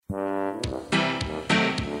It's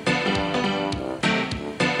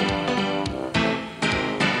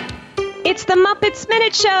the Muppets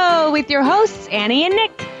Minute Show with your hosts, Annie and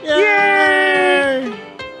Nick. Yay!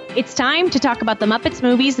 It's time to talk about the Muppets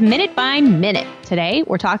movies minute by minute. Today,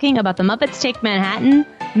 we're talking about The Muppets Take Manhattan,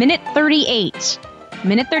 minute 38.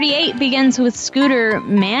 Minute 38 begins with Scooter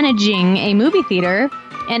managing a movie theater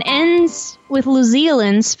and ends with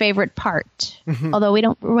Lucille's favorite part. Although we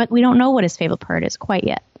don't know what his favorite part is quite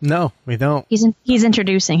yet. No, we don't. He's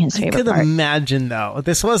introducing his favorite part. I could imagine, though.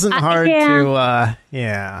 This wasn't hard to,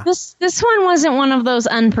 yeah. This one wasn't one of those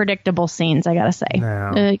unpredictable scenes, I gotta say.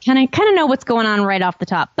 No. Kind of know what's going on right off the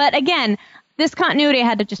top. But again, this continuity I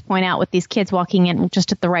had to just point out with these kids walking in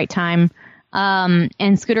just at the right time.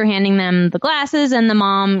 And Scooter handing them the glasses and the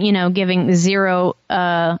mom, giving zero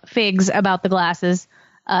figs about the glasses.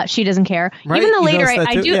 She doesn't care. Right? Even though later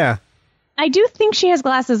I do think she has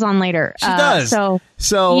glasses on later. She does.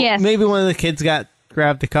 So yes. Maybe one of the kids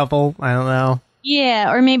grabbed a couple. I don't know.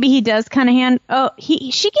 Yeah, or maybe he does kind of hand. Oh,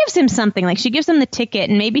 she gives him something. Like she gives him the ticket,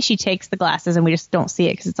 and maybe she takes the glasses, and we just don't see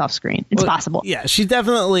it because it's off screen. It's possible. Yeah, she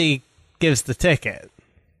definitely gives the ticket.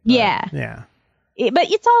 Yeah. Yeah. But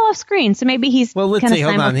it's all off screen, so maybe he's. Well, let's see.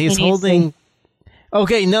 Hold on. He's holding.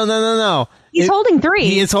 Okay, no. He's holding 3.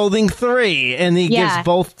 He is holding 3, and he gives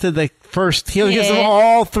both to the first. He gives them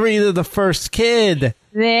all 3 to the first kid.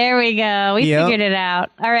 There we go. We figured it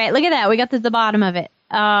out. All right, look at that. We got to the bottom of it.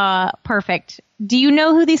 Perfect. Do you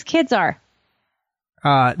know who these kids are?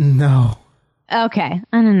 No. Okay,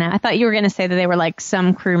 I don't know. I thought you were going to say that they were like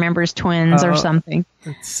some crew members' twins or something.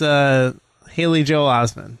 It's Haley Joel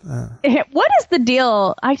Osment. What is the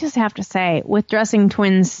deal, I just have to say, with dressing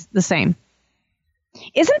twins the same?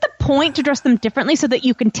 Isn't the point to dress them differently so that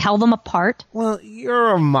you can tell them apart? Well,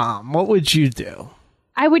 you're a mom. What would you do?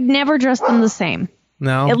 I would never dress them the same.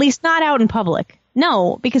 No? At least not out in public.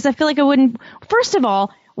 No, because I feel like I wouldn't. First of all,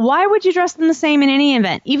 why would you dress them the same in any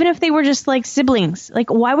event? Even if they were just like siblings. Like,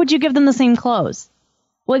 why would you give them the same clothes?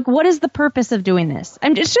 Like, what is the purpose of doing this?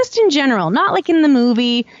 It's just in general, not like in the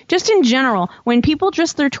movie, just in general. When people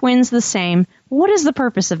dress their twins the same, what is the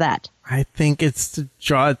purpose of that? I think it's to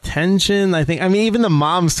draw attention. Even the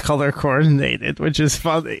mom's color coordinated, which is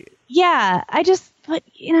funny. Yeah, I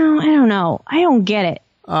don't know. I don't get it.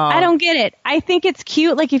 I don't get it. I think it's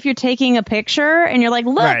cute, like, if you're taking a picture and you're like,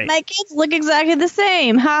 look, right. My kids look exactly the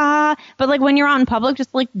same. Ha ha. But, like, when you're out in public,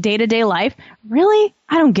 just, like, day-to-day life, really?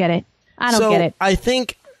 I don't get it. I don't get it. I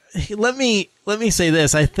think, let me say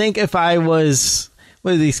this. I think if I was,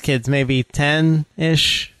 what are these kids, maybe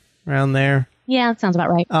 10-ish, around there? Yeah, that sounds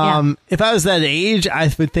about right. If I was that age,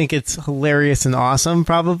 I would think it's hilarious and awesome,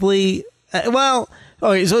 probably. So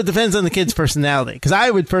it depends on the kid's personality. Because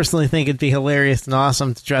I would personally think it'd be hilarious and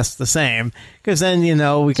awesome to dress the same. Because then,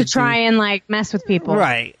 we could try and, like, mess with people.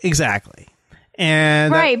 Right, exactly.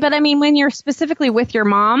 And right, but I mean, when you're specifically with your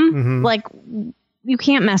mom, like, you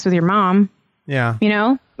can't mess with your mom. Yeah.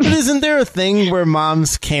 But isn't there a thing where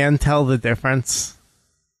moms can tell the difference?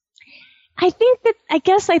 I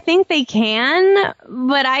think they can,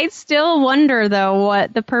 but I still wonder, though,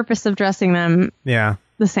 what the purpose of dressing them the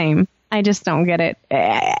same. I just don't get it.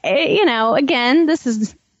 Again, this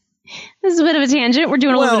is a bit of a tangent. We're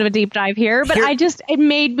doing a little bit of a deep dive here, but it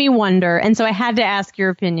made me wonder, and so I had to ask your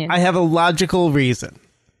opinion. I have a logical reason.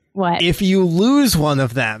 What? If you lose one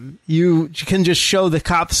of them, you can just show the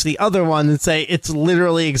cops the other one and say, it's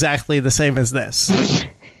literally exactly the same as this.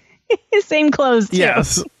 Same clothes, too.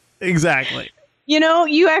 Yes, exactly.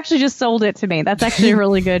 You actually just sold it to me. That's actually a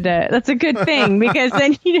really good. That's a good thing, because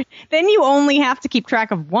then you only have to keep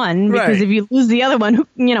track of one, because if you lose the other one,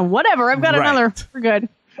 whatever. I've got another. We're good.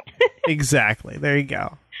 Exactly. There you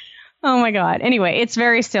go. Oh my God. Anyway, it's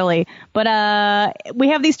very silly, but we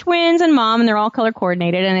have these twins and mom, and they're all color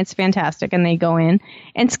coordinated, and it's fantastic. And they go in,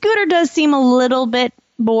 and Scooter does seem a little bit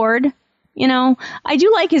bored. I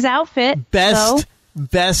do like his outfit.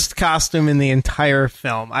 Best costume in the entire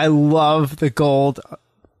film. I love the gold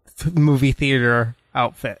movie theater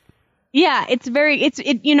outfit. Yeah,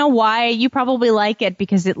 you know why? You probably like it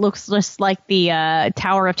because it looks just like the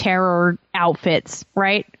Tower of Terror outfits,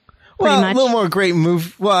 right? Well, a little more great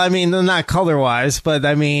movie. Well, I mean, not color-wise, but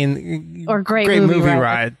I mean, or great movie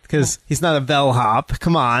ride, because he's not a bellhop.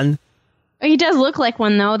 Come on. He does look like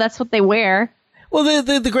one, though. That's what they wear. Well,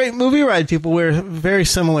 the great movie ride people wear a very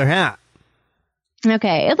similar hat.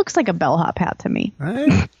 Okay, it looks like a bellhop hat to me.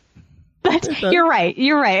 Right. But you're right.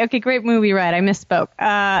 Okay, great movie ride. I misspoke.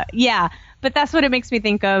 Yeah, but that's what it makes me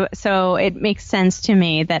think of. So it makes sense to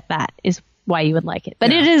me that is why you would like it.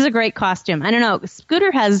 But it is a great costume. I don't know.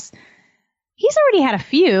 Scooter has He's already had a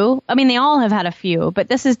few. I mean, they all have had a few, but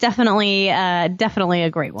this is definitely a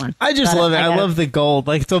great one. I just love it. I love the gold.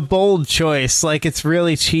 Like, it's a bold choice. Like, it's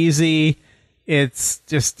really cheesy. It's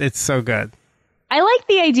so good. I like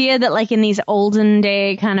the idea that, like, in these olden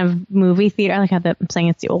day kind of movie theater, I like how I'm saying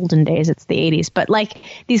it's the olden days, it's the 80s, but like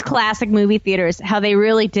these classic movie theaters, how they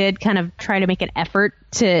really did kind of try to make an effort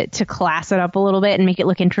to class it up a little bit and make it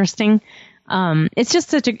look interesting. It's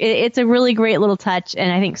just it's a really great little touch,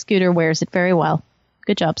 and I think Scooter wears it very well.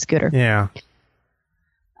 Good job, Scooter. Yeah.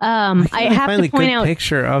 I have to point out a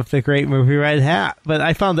picture of the Great Movie Ride hat, but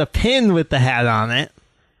I found a pin with the hat on it.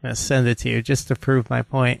 I'm going to send it to you just to prove my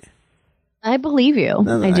point. I believe you.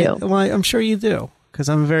 No, I do. Well, I'm sure you do, because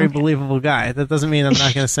I'm a very believable guy. That doesn't mean I'm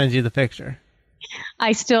not going to send you the picture.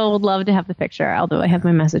 I still would love to have the picture, although I have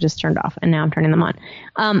my messages turned off, and now I'm turning them on.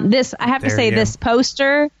 I have to say, this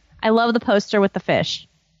poster, I love the poster with the fish.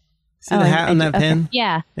 See the hat on that pin?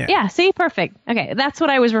 Yeah. See, perfect. Okay, that's what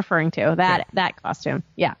I was referring to. That costume.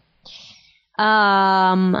 Yeah.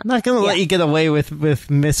 I'm not going to let you get away with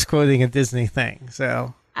misquoting a Disney thing.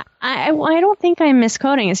 So I don't think I'm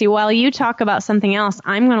misquoting it. See, while you talk about something else,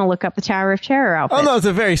 I'm going to look up the Tower of Terror outfit. Oh no, it's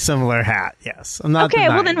a very similar hat. Yes, I'm not. Okay,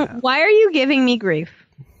 well then, why are you giving me grief?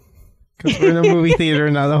 Because we're in a movie theater,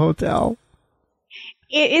 not a hotel.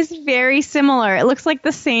 It is very similar. It looks like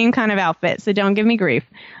the same kind of outfit, so don't give me grief.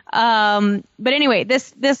 But anyway,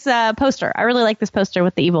 this poster, I really like this poster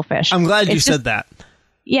with the evil fish. I'm glad you said that.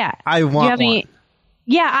 Yeah. I want one.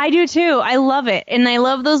 Yeah, I do too. I love it. And I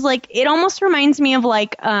love those, like, it almost reminds me of,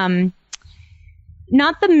 like,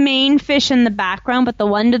 not the main fish in the background, but the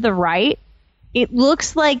one to the right. It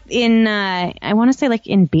looks like in, I want to say like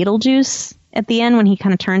in Beetlejuice at the end when he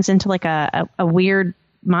kind of turns into like a weird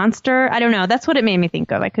monster. I don't know. That's what it made me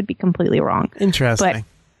think of. I could be completely wrong. Interesting. But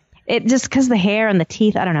it just because the hair and the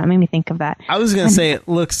teeth, I don't know. It made me think of that. I was going to say it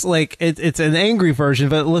looks like it's an angry version,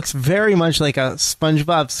 but it looks very much like a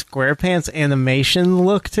SpongeBob SquarePants animation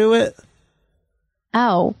look to it.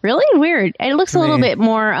 Oh, really? Weird. It looks a little bit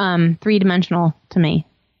more three-dimensional to me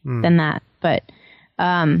than that. But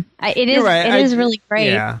it is really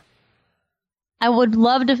great. Yeah. I would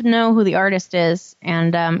love to know who the artist is.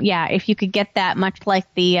 And if you could get that, much like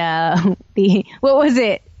the what was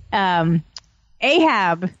it?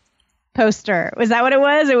 Ahab poster. Was that what it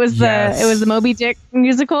was? It was the Moby Dick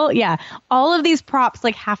musical. Yeah. All of these props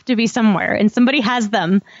like have to be somewhere, and somebody has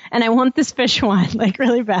them. And I want this fish one like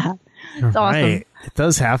really bad. It's awesome. Right. It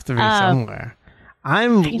does have to be somewhere.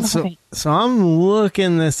 I'm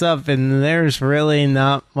looking this up, and there's really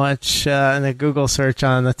not much in a Google search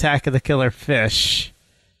on Attack of the Killer Fish.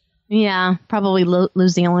 Yeah, probably New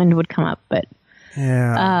Zealand would come up, but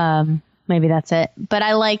yeah. Maybe that's it. But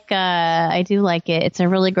I do like it. It's a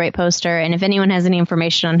really great poster. And if anyone has any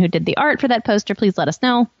information on who did the art for that poster, please let us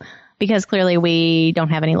know, because clearly we don't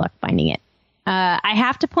have any luck finding it. I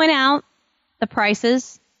have to point out the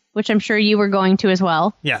prices, which I'm sure you were going to as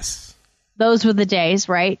well. Yes. Those were the days,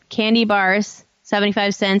 right? Candy bars,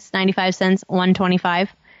 75 cents, 95 cents, $1.25.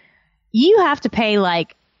 You have to pay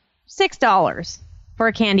like $6 for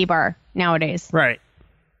a candy bar nowadays. Right.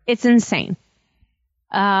 It's insane.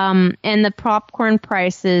 And the popcorn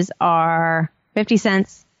prices are 50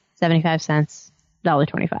 cents, 75 cents,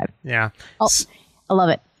 $1.25. Yeah. I love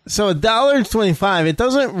it. So $1.25, it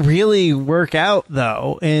doesn't really work out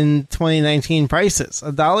though in 2019 prices.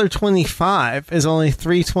 $1.25 is only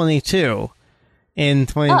 $3.22 in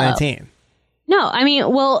 2019. No, I mean,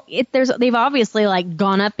 well, they've obviously like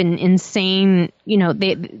gone up in insane,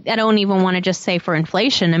 I don't even want to just say for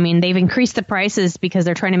inflation. I mean, they've increased the prices because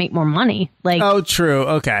they're trying to make more money. Like, oh, true.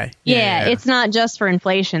 Okay. Yeah, it's not just for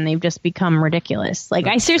inflation. They've just become ridiculous. Like,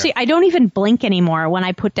 I don't even blink anymore when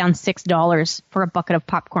I put down $6 for a bucket of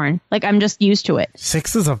popcorn. Like, I'm just used to it.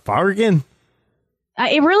 $6 is a bargain.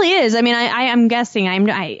 It really is. I mean, I'm guessing.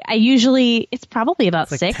 I usually, it's probably about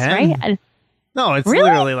like $6, 10? right? No, it's really?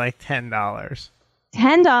 Literally like $10. $10?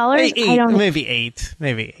 I don't. Maybe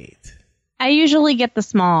 $8. I usually get the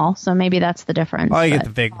small, so maybe that's the difference. Oh, I get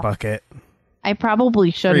the big bucket. I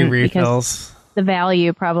probably shouldn't. Free refills. Because the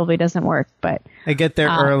value probably doesn't work. But I get there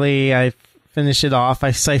early. I finish it off.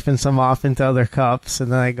 I siphon some off into other cups, and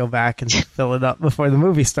then I go back and fill it up before the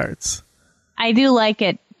movie starts. I do like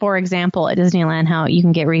it. For example, at Disneyland, how you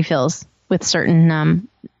can get refills with certain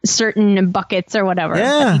buckets or whatever.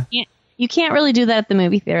 Yeah. You can't really do that at the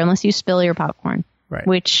movie theater unless you spill your popcorn, right?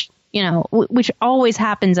 Which always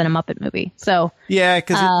happens in a Muppet movie. So yeah,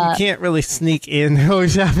 because you can't really sneak in. It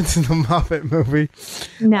always happens in the Muppet movie.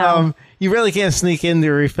 No, you really can't sneak in the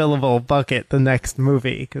refillable bucket the next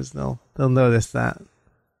movie because they'll notice that.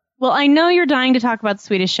 Well, I know you're dying to talk about the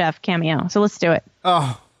Swedish Chef cameo, so let's do it.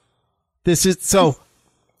 Oh, This is so.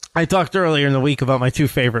 I talked earlier in the week about my 2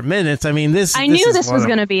 favorite minutes. I mean, I knew this was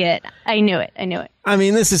going to be it. I knew it. I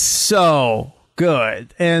mean, this is so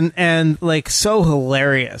good and like so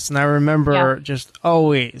hilarious. And I remember just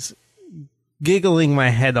always giggling my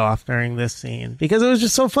head off during this scene because it was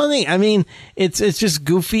just so funny. I mean, it's just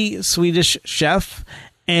goofy Swedish Chef,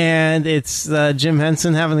 and it's Jim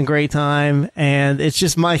Henson having a great time, and it's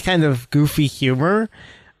just my kind of goofy humor.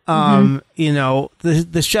 You know,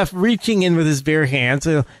 the chef reaching in with his bare hands.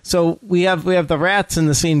 So we have the rats in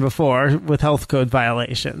the scene before with health code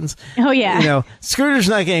violations. Oh yeah. You know, Scooter's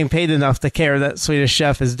not getting paid enough to care that Swedish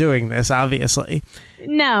Chef is doing this, obviously.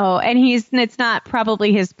 No, and it's not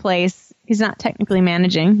probably his place. He's not technically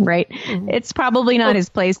managing, right? It's probably not his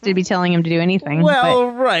place to be telling him to do anything.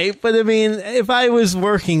 Well, right. But I mean, if I was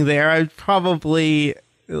working there, I'd probably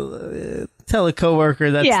tell a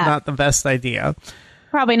coworker that's not the best idea.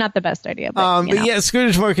 Probably not the best idea. But yeah,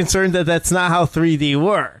 Scooter's more concerned that that's not how 3D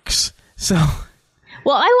works. So,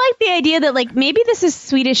 well, I like the idea that like maybe this is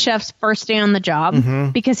Swedish Chef's first day on the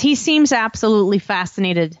job because he seems absolutely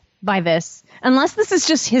fascinated by this. Unless this is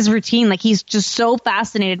just his routine, like he's just so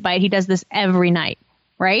fascinated by it, he does this every night,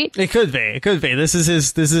 right? It could be. This is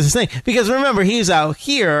his thing. Because remember, he's out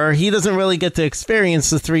here. He doesn't really get to experience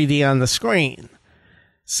the 3D on the screen.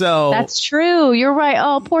 So that's true. You're right.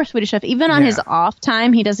 Oh, poor Swedish Chef. Even on his off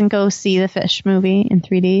time, he doesn't go see the Fish movie in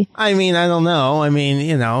 3D. I mean, I don't know. I mean,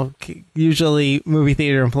 you know, usually movie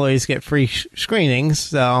theater employees get free screenings.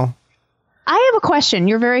 So I have a question.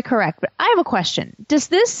 You're very correct, but I have a question. Does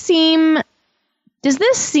this scene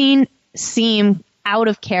seem out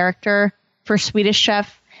of character for Swedish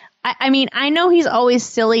Chef? I mean, I know he's always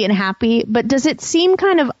silly and happy, but does it seem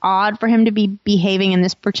kind of odd for him to be behaving in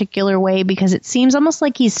this particular way? Because it seems almost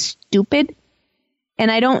like he's stupid.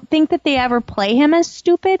 And I don't think that they ever play him as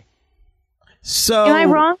stupid. So am I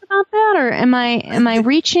wrong about that? Or am I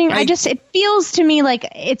reaching? It feels to me like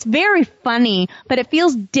it's very funny, but it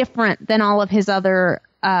feels different than all of his other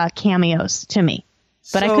cameos to me.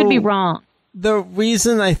 But I could be wrong. The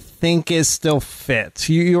reason I think it still fits,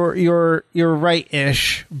 you're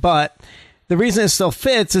right-ish, but the reason it still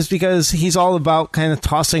fits is because he's all about kind of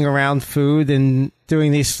tossing around food and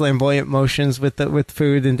doing these flamboyant motions with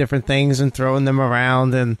food and different things and throwing them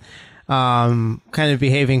around and kind of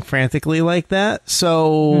behaving frantically like that.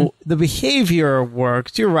 So the behavior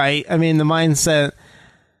works. You're right. I mean, the mindset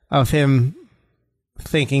of him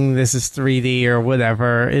thinking this is 3D or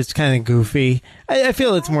whatever, it's kind of goofy. I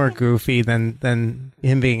feel it's more goofy than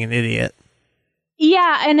him being an idiot.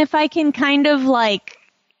 Yeah, and if I can kind of like,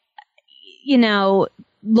 you know,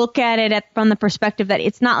 look at it from the perspective that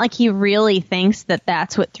it's not like he really thinks that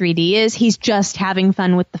that's what 3D is. He's just having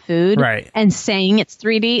fun with the food and saying it's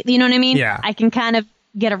 3D. You know what I mean? Yeah. I can kind of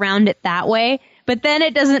get around it that way. But then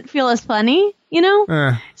it doesn't feel as funny, you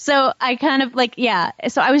know? So I kind of like,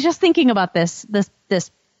 So I was just thinking about this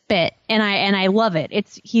bit and I love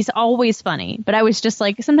it. He's always funny, but I was just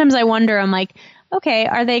like, sometimes I wonder, I'm like, okay,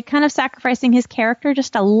 are they kind of sacrificing his character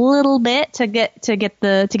just a little bit to get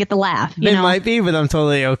the laugh? They might be, but I'm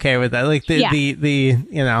totally okay with that. Like the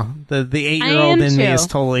 8-year-old in me is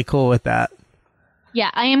totally cool with that. Yeah,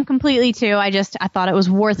 I am completely too. I thought it was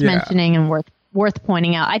worth mentioning and worth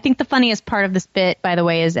pointing out. I think the funniest part of this bit, by the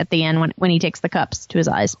way, is at the end when he takes the cups to his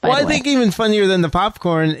eyes. I think even funnier than the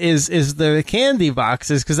popcorn is the candy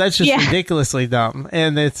boxes, because that's just ridiculously dumb,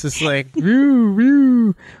 and it's just like woo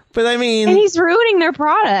woo. But I mean, and he's ruining their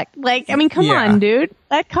product. Like, I mean, come on, dude,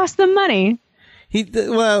 that cost them money.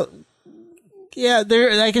 I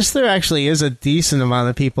guess there actually is a decent amount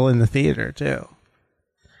of people in the theater too.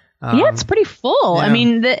 It's pretty full. Yeah. I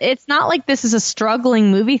mean, it's not like this is a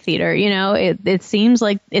struggling movie theater. You know, it seems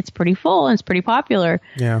like it's pretty full and it's pretty popular.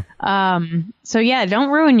 Yeah. So yeah, don't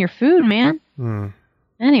ruin your food, man.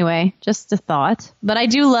 Anyway, just a thought. But I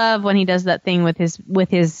do love when he does that thing with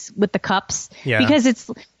the cups, because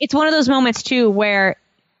it's one of those moments too where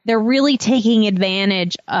they're really taking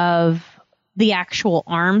advantage of the actual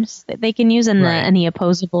arms that they can use and the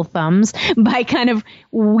opposable thumbs by kind of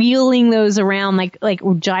wheeling those around, like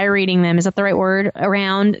gyrating them. Is that the right word?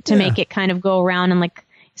 Around to make it kind of go around in like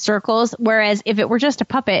circles. Whereas if it were just a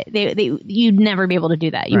puppet, you'd never be able to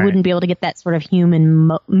do that. You wouldn't be able to get that sort of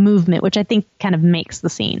human movement, which I think kind of makes the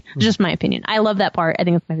scene. Just my opinion. I love that part. I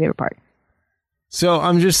think it's my favorite part. So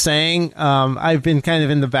I'm just saying, I've been kind of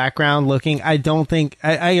in the background looking. I don't think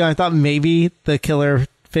I thought maybe the Killer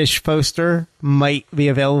Fish poster might be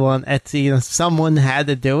available on Etsy. You know, someone had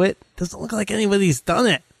to do it. Doesn't look like anybody's done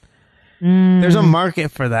it. There's a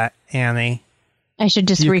market for that, Annie. I should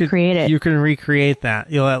just recreate it. You can recreate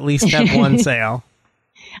that. You'll at least have one sale.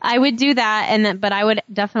 I would do that, but I would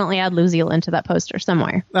definitely add Luziel into that poster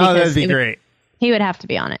somewhere. Oh, that'd be great. He would have to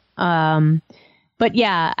be on it. But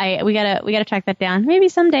yeah, we gotta track that down. Maybe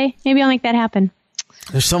someday. Maybe I'll make that happen.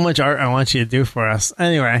 There's so much art I want you to do for us.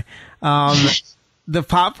 Anyway, the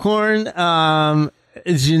popcorn.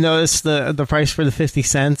 Did you notice the price for the 50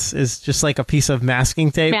 cents is just like a piece of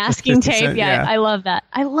masking tape? Masking tape, yeah. I love that.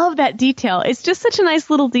 I love that detail. It's just such a nice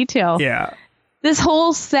little detail. Yeah. This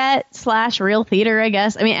whole set / real theater, I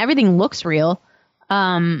guess. I mean, everything looks real.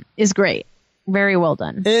 Is great. Very well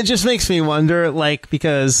done. And it just makes me wonder, like,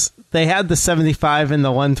 because they had the 75 and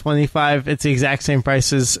the 125. It's the exact same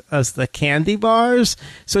prices as the candy bars.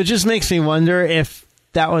 So it just makes me wonder if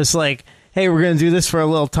that was like, hey, we're going to do this for a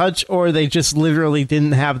little touch, or they just literally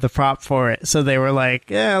didn't have the prop for it. So they were like,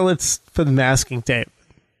 yeah, let's put the masking tape.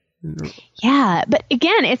 Yeah, but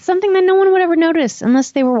again, it's something that no one would ever notice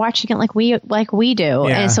unless they were watching it like we do.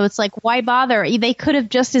 Yeah. And so it's like, why bother? They could have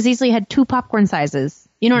just as easily had 2 popcorn sizes.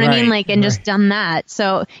 You know what I mean? Like, and just done that.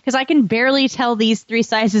 So, because I can barely tell these 3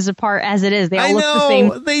 sizes apart as it is. They all look the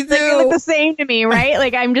same. They do. They look the same to me, right?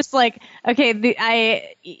 Like, I'm just like, okay,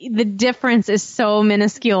 the difference is so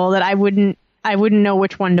minuscule that I wouldn't know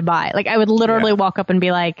which one to buy. Like, I would literally walk up and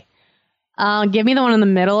be like, give me the one in the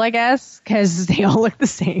middle, I guess, because they all look the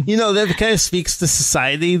same. You know, that kind of speaks to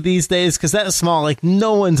society these days, because that small, like,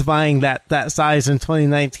 no one's buying that size in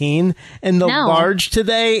 2019, and the large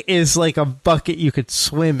today is like a bucket you could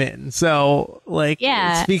swim in. So, like,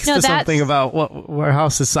 it speaks to something about how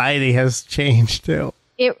society has changed too.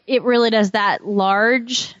 It really does. That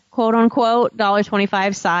large, quote unquote,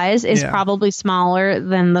 $1.25 size is probably smaller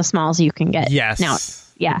than the smalls you can get. Yes. Now,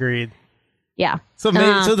 agreed. Yeah. So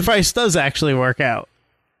so the price does actually work out.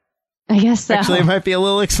 I guess so. Actually, it might be a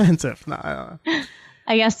little expensive. No, I don't know.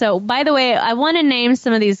 I guess so. By the way, I want to name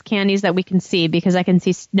some of these candies that we can see, because I can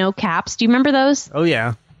see snow caps. Do you remember those? Oh,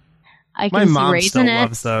 yeah. My mom see still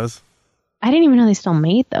loves those. I didn't even know they still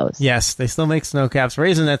made those. Yes, they still make snow caps.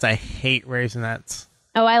 Raisinets, I hate Raisinets.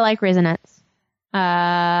 Oh, I like Raisinets.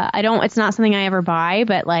 It's not something I ever buy,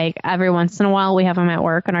 but like every once in a while we have them at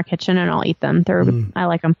work in our kitchen and I'll eat them. I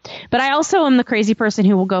like them. But I also am the crazy person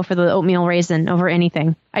who will go for the oatmeal raisin over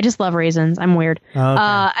anything. I just love raisins. I'm weird. Okay.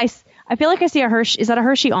 I feel like I see a Hershey. Is that a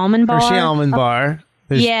Hershey almond bar? Hershey almond bar.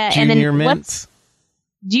 There's Junior Mints.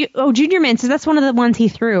 Junior Mints. That's one of the ones he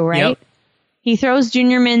threw, right? Yep. He throws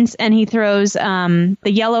Junior Mints and he throws the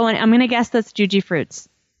yellow one. I'm going to guess that's Juji Fruits.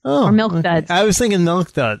 Oh, or Milk Duds. I was thinking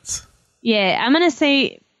Milk Duds. Yeah, I'm going to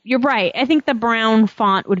say you're right. I think the brown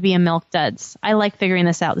font would be a Milk Duds. I like figuring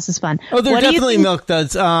this out. This is fun. Oh, they're definitely Milk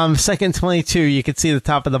Duds. Second 22, you can see the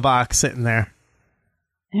top of the box sitting there.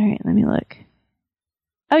 All right, let me look.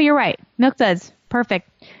 Oh, you're right. Milk Duds. Perfect.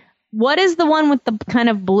 What is the one with the kind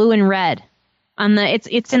of blue and red?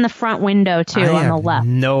 It's in the front window, too, on the left.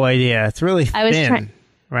 No idea. It's really thin.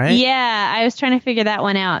 Right? Yeah, I was trying to figure that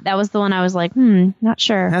one out. That was the one I was like, not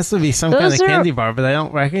sure. It has to be some kind of candy bar, but I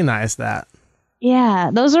don't recognize that.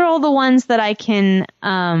 Yeah, those are all the ones that I can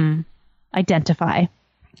identify.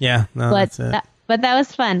 Yeah, that's it. But that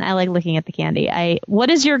was fun. I like looking at the candy. What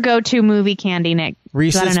is your go-to movie candy, Nick?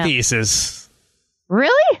 Reese's Pieces.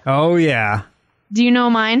 Really? Oh, yeah. Do you know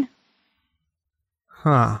mine?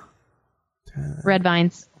 Huh. Red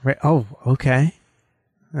Vines. Oh, okay.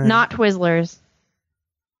 Not Twizzlers.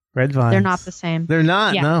 Red Vines. They're not the same. They're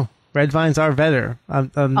not, no. Red Vines are better.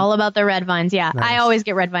 All about the Red Vines, yeah. Nice. I always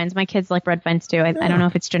get Red Vines. My kids like Red Vines, too. I don't know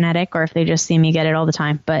if it's genetic or if they just see me get it all the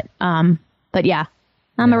time. But yeah,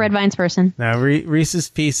 I'm a Red Vines person. No, Reese's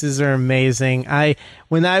Pieces are amazing.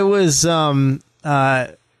 When I was, that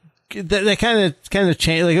kind of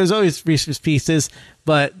changed. Like, it was always Reese's Pieces,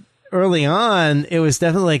 but early on, it was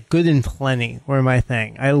definitely like Good and Plenty were my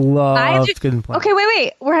thing. I loved Good and Plenty. Okay,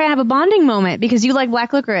 wait. We're going to have a bonding moment because you like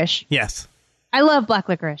black licorice. Yes. I love black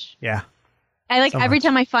licorice. Yeah. I like every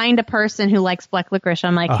time I find a person who likes black licorice,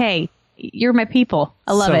 I'm like, hey, you're my people.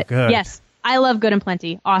 I love it. Good. Yes. I love Good and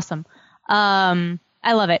Plenty. Awesome. I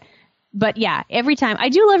love it. But yeah, every time. I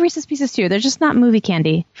do love Reese's Pieces too. They're just not movie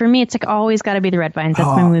candy. For me, it's like always got to be the Red Vines. That's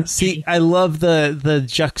my movie candy. I love the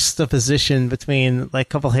juxtaposition between like a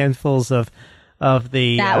couple handfuls of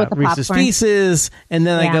the Reese's popcorn. Pieces, and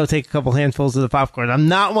then I go take a couple handfuls of the popcorn. I'm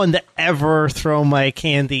not one to ever throw my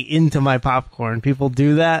candy into my popcorn. People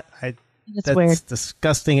do that. That's weird.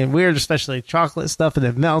 Disgusting and weird, especially chocolate stuff, and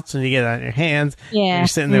it melts and you get it on your hands. Yeah, you're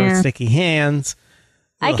sitting there with sticky hands.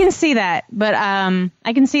 I can see that, but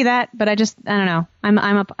I just I don't know.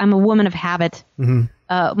 I'm a woman of habit.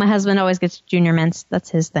 Mm-hmm. My husband always gets Junior Mints.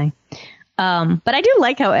 That's his thing. But I do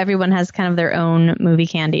like how everyone has kind of their own movie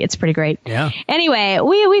candy. It's pretty great. Yeah. Anyway,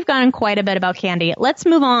 we've gone quite a bit about candy. Let's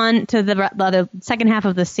move on to the second half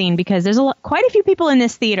of the scene, because there's quite a few people in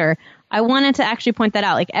this theater. I wanted to actually point that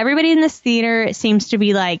out. Like, everybody in this theater seems to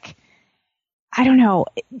be like, I don't know,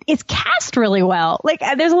 it's cast really well. Like,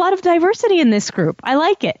 there's a lot of diversity in this group. I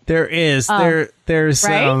like it. There is. There's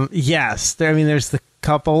right? Yes. There's the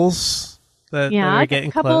couples. That are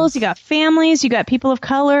getting couples, close. You got families, you got people of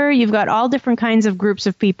color, you've got all different kinds of groups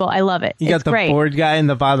of people. I love it. You got the bored guy in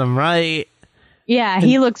the bottom right. Yeah,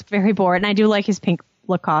 he looks very bored, and I do like his pink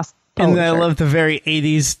Lacoste polo And I shirt. love the very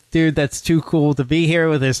 80s dude that's too cool to be here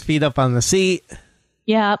with his feet up on the seat.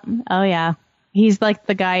 Yep. Oh, yeah. He's like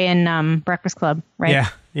the guy in Breakfast Club, right? Yeah.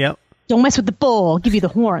 Yep. Don't mess with the bull. I'll give you the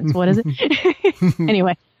horns. What is it?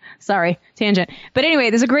 Anyway. Sorry, tangent. But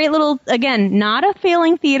anyway, there's a great little, again, not a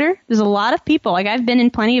failing theater. There's a lot of people. Like, I've been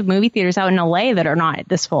in plenty of movie theaters out in LA that are not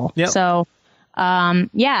this full. Yep. So,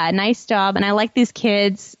 yeah, nice job. And I like these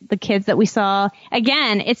kids, the kids that we saw.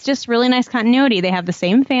 Again, it's just really nice continuity. They have the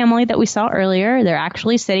same family that we saw earlier. They're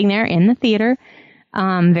actually sitting there in the theater.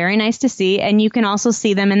 Very nice to see. And you can also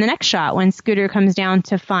see them in the next shot when Scooter comes down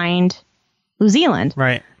to find New Zealand.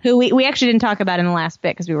 Right. Who we actually didn't talk about in the last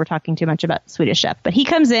bit because we were talking too much about Swedish Chef. But he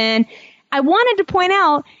comes in. I wanted to point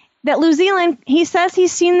out that New Zealand, he says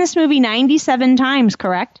he's seen this movie 97 times,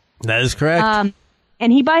 correct? That is correct.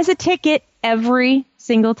 And he buys a ticket every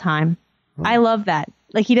single time. I love that.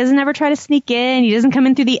 Like, he doesn't ever try to sneak in. He doesn't come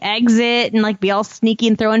in through the exit and, like, be all sneaky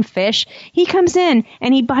and throwing fish. He comes in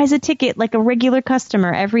and he buys a ticket like a regular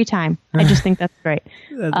customer every time. I just think that's great.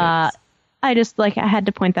 I had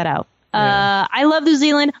to point that out. Yeah. I love New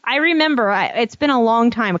Zealand. I remember it's been a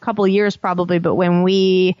long time, a couple of years probably, but when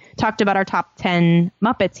we talked about our top 10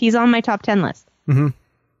 Muppets, he's on my top 10 list. Mm-hmm.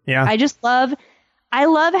 Yeah. I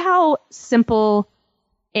love how simple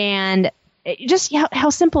and just how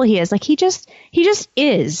simple he is. Like, he just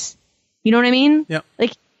is. You know what I mean? Yep.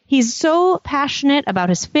 Like, he's so passionate about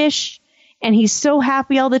his fish, and he's so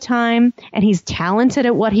happy all the time, and he's talented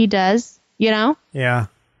at what he does, you know? Yeah.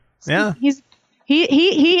 Yeah.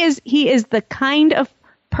 He is the kind of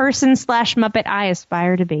person / Muppet I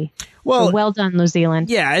aspire to be. Well done, New Zealand.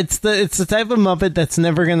 Yeah, it's the type of Muppet that's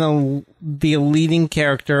never gonna be a leading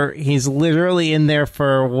character. He's literally in there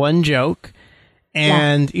for one joke,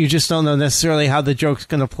 and you just don't know necessarily how the joke's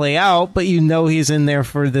gonna play out, but you know he's in there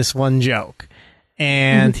for this one joke,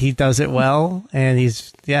 and he does it well, and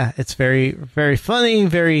it's very, very funny,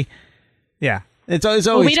 It's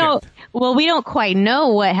always we don't quite know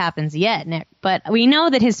what happens yet, Nick, but we know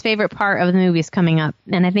that his favorite part of the movie is coming up,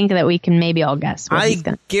 and I think that we can maybe all guess what he's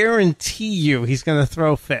going to. I guarantee you he's going to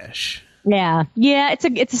throw fish. Yeah,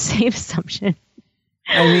 it's a safe assumption.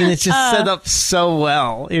 I mean, it's just set up so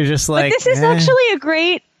well. You're just like, but this is actually a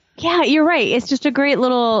great. Yeah, you're right. It's just a great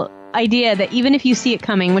little idea that even if you see it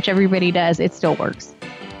coming, which everybody does, it still works.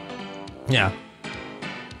 Yeah.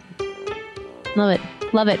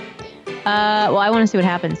 Love it. Well, I want to see what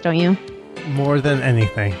happens, don't you? More than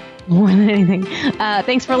anything.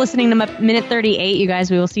 Thanks for listening to Minute 38, you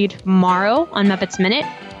guys. We will see you tomorrow on Muppets Minute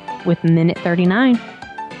with Minute 39.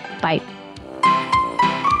 Bye.